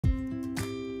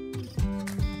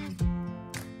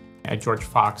At George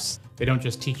Fox, they don't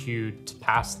just teach you to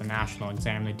pass the national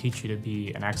exam, they teach you to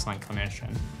be an excellent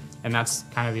clinician. And that's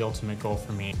kind of the ultimate goal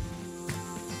for me.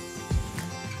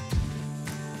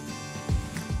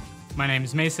 My name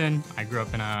is Mason. I grew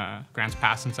up in Grants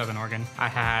Pass in Southern Oregon. I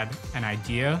had an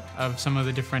idea of some of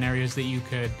the different areas that you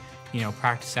could,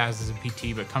 practice as a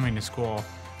PT, but coming to school,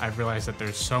 I've realized that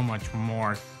there's so much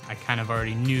more. I kind of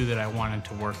already knew that I wanted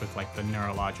to work with the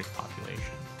neurologic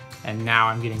population. And now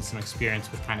I'm getting some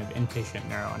experience with kind of inpatient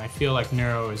neuro, and I feel like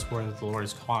neuro is where the Lord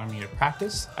is calling me to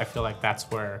practice. I feel like that's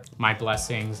where my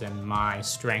blessings and my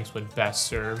strengths would best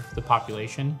serve the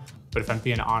population. But if I'm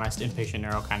being honest, inpatient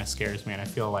neuro kind of scares me, and I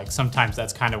feel like sometimes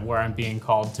that's kind of where I'm being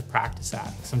called to practice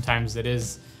at. Sometimes it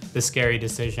is the scary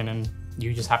decision, and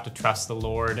you just have to trust the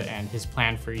Lord and His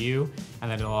plan for you, and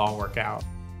that it'll all work out.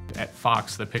 At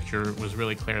Fox, the picture was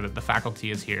really clear that the faculty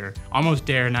is here almost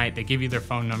day or night. They give you their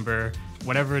phone number.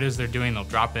 Whatever it is they're doing, they'll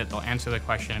drop it, they'll answer the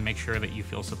question and make sure that you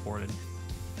feel supported.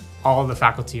 All of the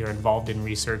faculty are involved in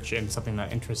research and something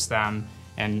that interests them,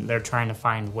 and they're trying to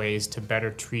find ways to better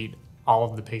treat all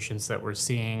of the patients that we're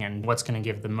seeing and what's going to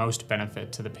give the most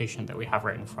benefit to the patient that we have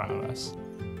right in front of us.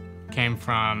 Came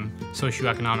from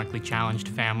socioeconomically challenged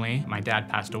family. My dad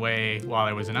passed away while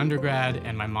I was an undergrad,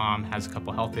 and my mom has a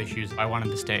couple health issues. I wanted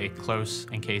to stay close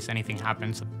in case anything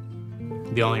happens.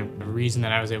 The only reason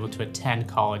that I was able to attend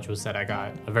college was that I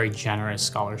got a very generous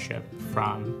scholarship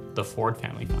from the Ford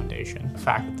Family Foundation. The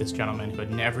fact that this gentleman who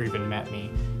had never even met me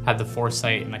had the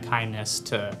foresight and the kindness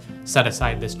to set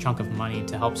aside this chunk of money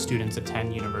to help students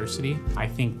attend university, I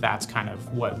think that's kind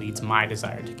of what leads my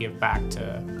desire to give back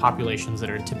to populations that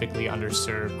are typically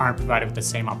underserved, aren't provided with the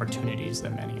same opportunities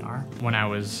that many are. When I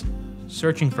was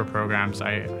searching for programs,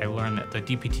 I learned that the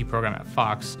DPT program at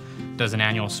Fox does an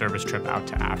annual service trip out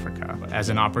to Africa as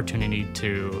an opportunity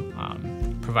to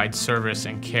provide service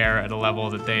and care at a level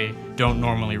that they don't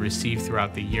normally receive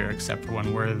throughout the year except for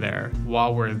when we're there.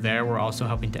 While we're there, we're also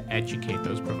helping to educate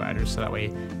those providers so that way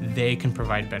they can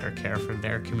provide better care for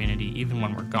their community even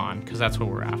when we're gone, because that's what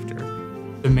we're after.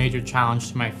 The major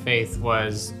challenge to my faith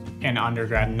was in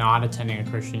undergrad not attending a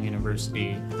Christian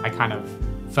university. I kind of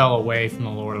fell away from the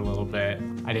Lord a little bit.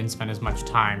 I didn't spend as much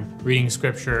time reading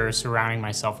scripture, surrounding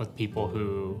myself with people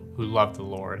who loved the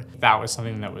Lord. That was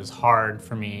something that was hard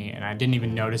for me, and I didn't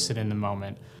even notice it in the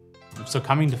moment. So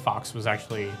coming to Fox was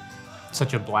actually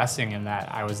such a blessing in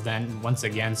that I was then once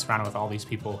again surrounded with all these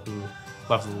people who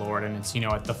love the Lord, and it's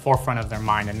at the forefront of their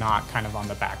mind and not kind of on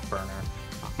the back burner.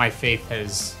 My faith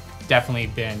has definitely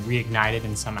been reignited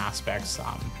in some aspects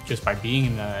just by being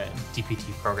in the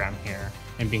DPT program here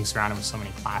and being surrounded with so many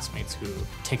classmates who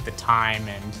take the time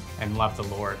and love the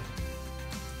Lord.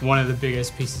 One of the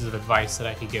biggest pieces of advice that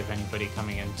I could give anybody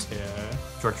coming into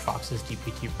George Fox's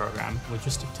DPT program was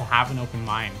just to have an open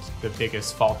mind. The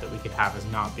biggest fault that we could have is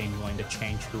not being willing to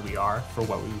change who we are for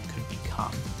what we could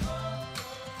become.